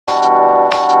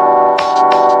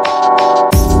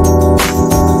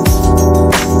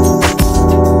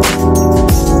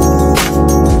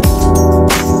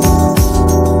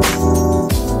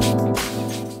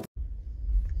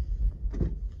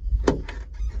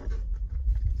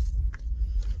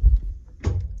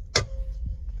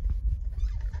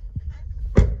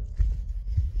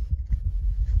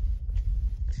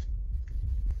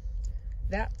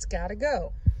that's gotta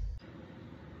go.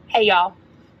 Hey y'all.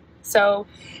 So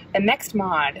the next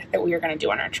mod that we are going to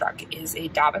do on our truck is a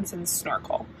Dobinson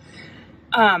snorkel.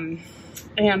 And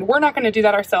we're not going to do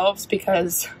that ourselves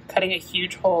because cutting a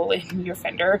huge hole in your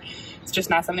fender is just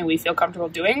not something we feel comfortable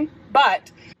doing.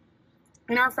 But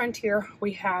in our Frontier,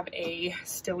 we have a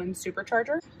Stillen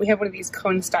supercharger. We have one of these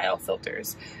cone style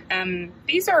filters.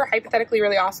 These are hypothetically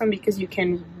really awesome because you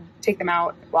can take them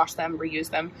out, wash them, reuse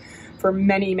them for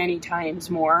many, many times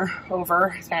more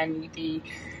over than the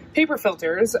paper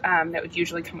filters that would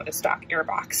usually come with a stock air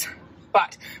box.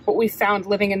 But what we found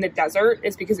living in the desert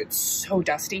is because it's so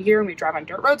dusty here and we drive on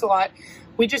dirt roads a lot,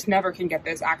 we just never can get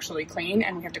this actually clean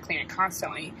and we have to clean it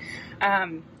constantly.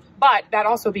 But that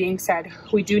also being said,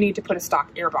 we do need to put a stock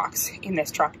air box in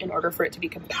this truck in order for it to be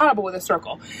compatible with a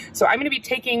snorkel. So I'm gonna be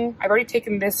I've already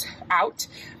taken this out.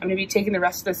 I'm gonna be taking the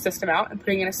rest of the system out and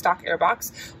putting in a stock air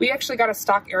box. We actually got a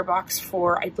stock air box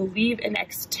for, I believe, an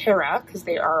Xterra, because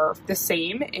they are the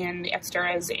same in the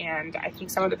Xterras and I think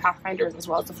some of the Pathfinders as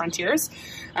well as the Frontiers.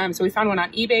 So we found one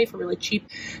on eBay for really cheap.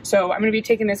 So I'm gonna be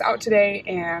taking this out today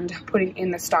and putting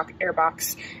in the stock air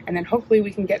box. And then hopefully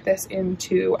we can get this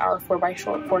into our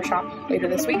 4x4 shop later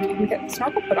this week and get the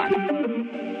snorkel put on.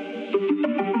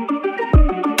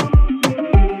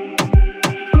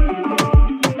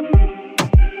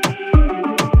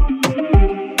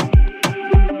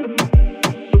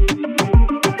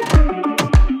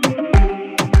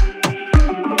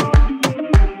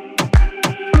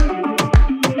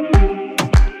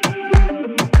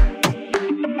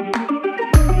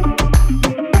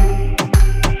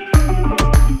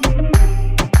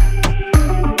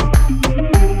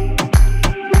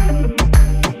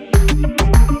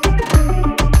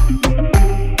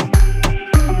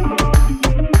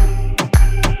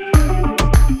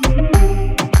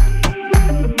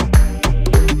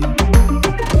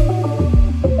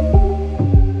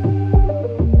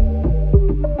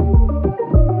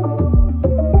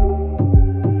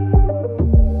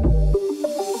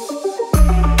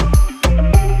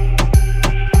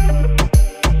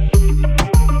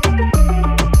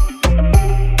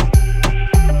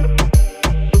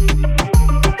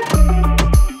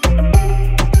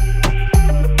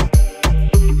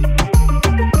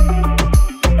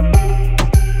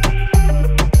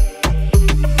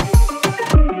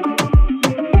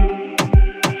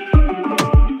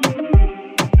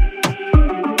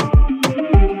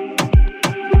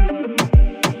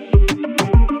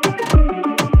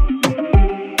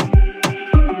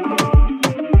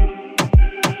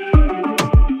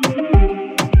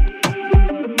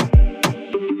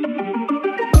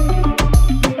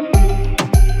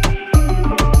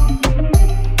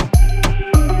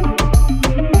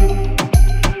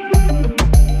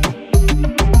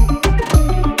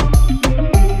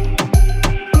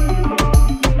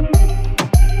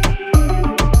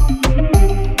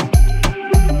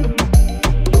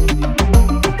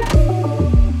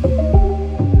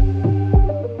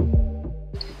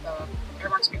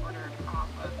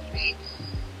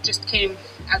 Just came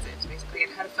as is, basically. It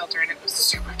had a filter and it was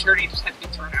super dirty, just had to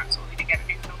be thrown out, so we need to get a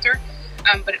new filter.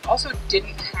 But it also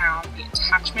didn't have the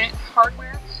attachment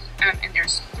hardware, and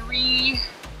there's 3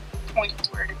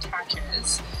 points where it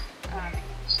attaches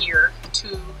here to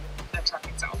the truck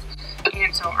itself.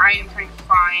 And so I am trying to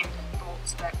find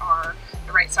bolts that are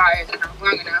the right size and are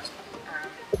long enough,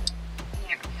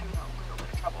 and I'm having a little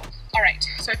bit of trouble. Alright,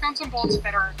 so I found some bolts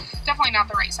that are definitely not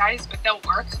the right size, but they'll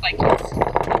work. Like,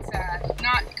 it's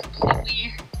not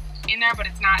completely in there, but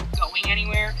it's not going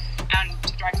anywhere. And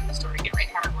to drive to the store to get right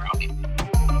hardware, I'll be.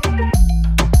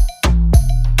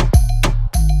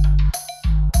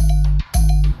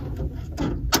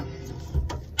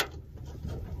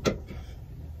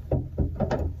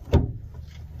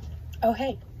 Oh,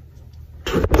 hey.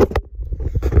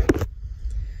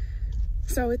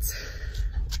 So it's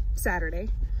Saturday,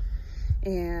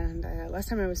 and last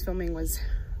time I was filming was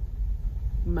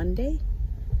Monday.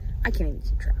 I can't even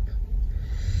keep track.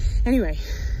 Anyway,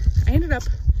 I ended up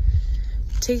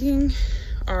taking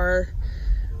our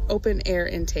open air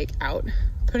intake out,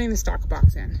 putting the stock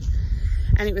box in,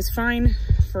 and it was fine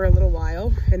for a little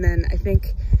while. And then I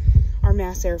think our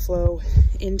mass airflow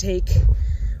intake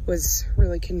was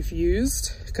really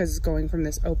confused because going from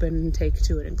this open intake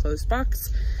to an enclosed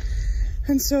box.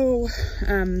 And so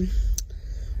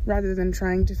rather than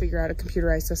trying to figure out a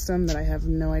computerized system that I have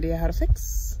no idea how to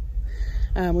fix,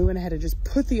 we went ahead and just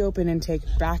put the open intake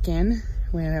back in.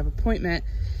 We have an appointment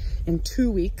in 2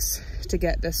 weeks to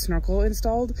get the snorkel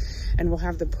installed, and we'll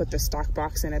have to put the stock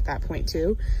box in at that point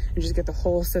too, and just get the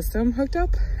whole system hooked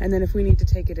up. And then if we need to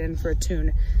take it in for a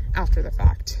tune after the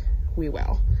fact, we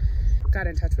will. got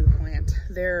in touch with Volant.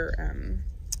 Their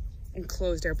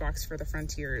enclosed air box for the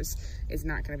Frontiers is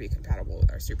not going to be compatible with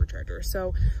our supercharger.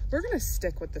 So we're going to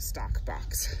stick with the stock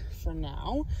box for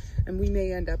now. And we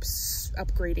may end up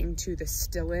upgrading to the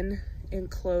Stillen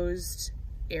enclosed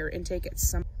air intake at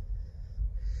some.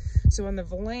 So on the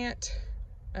Volant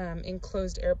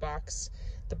enclosed air box,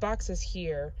 the box is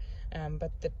here,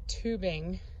 but the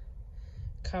tubing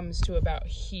comes to about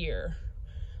here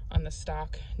on the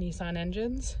stock Nissan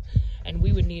engines, and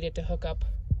we would need it to hook up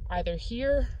either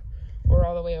here or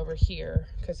all the way over here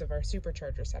because of our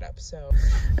supercharger setup. So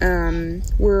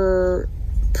we're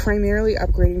primarily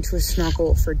upgrading to a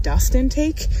snorkel for dust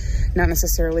intake, not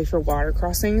necessarily for water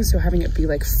crossing. So having it be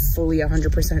like fully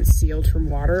 100% sealed from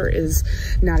water is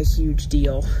not a huge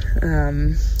deal.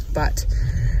 But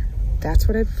that's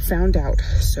what I've found out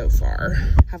so far.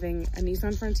 Having a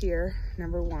Nissan Frontier,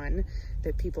 number one,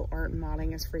 that people aren't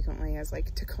modding as frequently as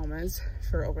like Tacomas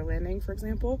for overlanding, for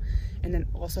example, and then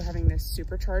also having this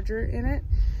supercharger in it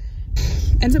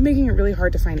ends up making it really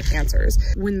hard to find answers.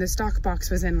 When the stock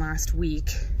box was in last week,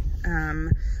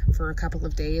 for a couple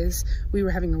of days, we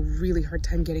were having a really hard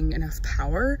time getting enough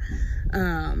power.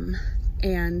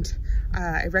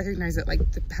 I recognize that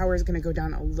like the power is going to go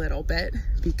down a little bit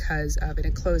because of an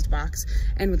enclosed box,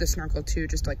 and with the snorkel too,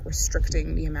 just like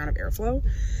restricting the amount of airflow.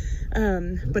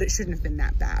 But it shouldn't have been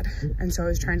that bad. And so I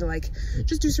was trying to like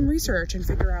just do some research and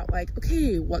figure out like,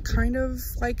 okay, what kind of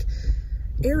like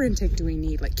air intake do we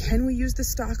need? Like, can we use the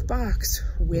stock box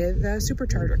with a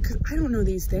supercharger? Because I don't know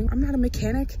these things. I'm not a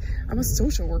mechanic. I'm a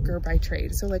social worker by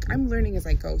trade. So like I'm learning as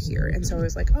I go here. And so I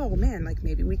was like, oh man, like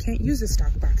maybe we can't use the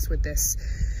stock box with this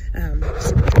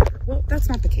supercharger. Well, that's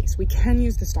not the case. We can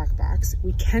use the stock box.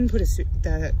 We can put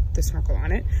the snorkel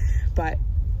on it, but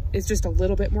it's just a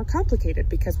little bit more complicated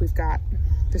because we've got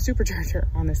the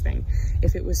supercharger on this thing.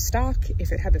 If it was stock,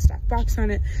 if it had the stock box on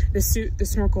it, the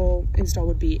snorkel install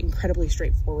would be incredibly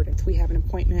straightforward. If we have an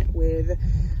appointment with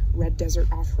Red Desert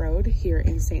Off-Road here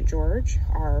in St. George,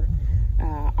 our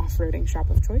off-roading shop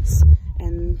of choice,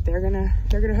 and they're gonna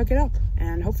hook it up,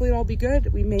 and hopefully it'll all be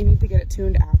good. We may need to get it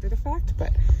tuned after the fact,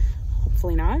 but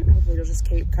hopefully not. Hopefully it'll just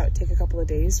take a couple of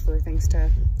days for things to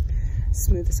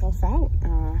smooth itself out.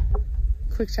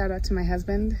 Quick shout out to my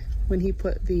husband. When he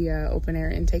put the open air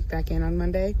intake back in on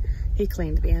Monday, he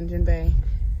cleaned the engine bay.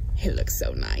 It looks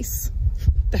so nice.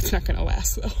 That's not gonna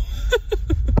last though.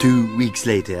 2 weeks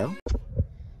later.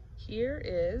 Here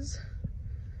is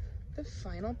the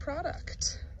final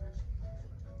product.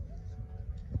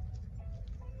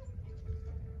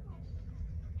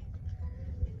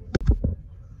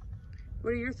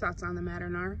 What are your thoughts on the matter,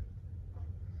 Nar?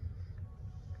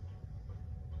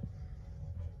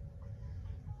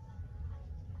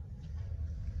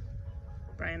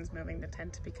 Brian's moving the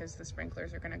tent because the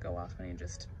sprinklers are gonna go off and he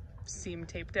just seam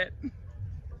taped it.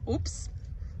 Oops.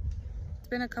 It's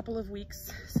been a couple of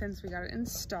weeks since we got it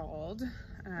installed.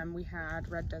 We had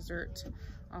Red Desert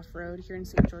Off-Road here in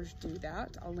St. George do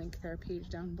that. I'll link their page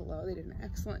down below. They did an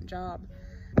excellent job.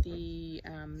 The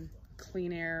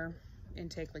clean air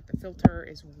intake, like the filter,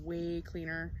 is way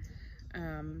cleaner.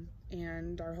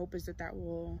 And our hope is that that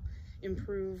will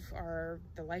improve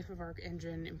the life of our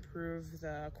engine, improve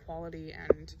the quality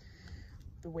and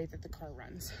the way that the car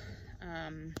runs.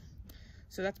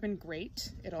 So that's been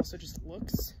great. It also just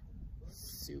looks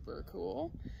super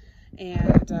cool.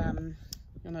 And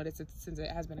you'll notice that since it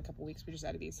has been a couple weeks, we just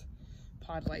added these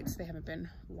pod lights. They haven't been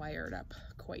wired up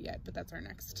quite yet, but that's our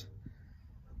next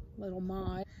little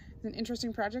mod. It's an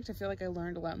interesting project. I feel like I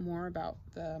learned a lot more about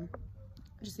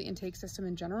just the intake system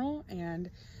in general, and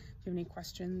if you have any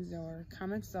questions or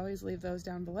comments, always leave those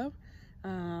down below.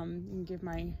 You can give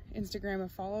my Instagram a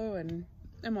follow, and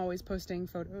I'm always posting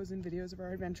photos and videos of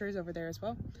our adventures over there as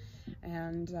well.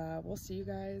 And we'll see you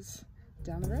guys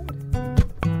down the road.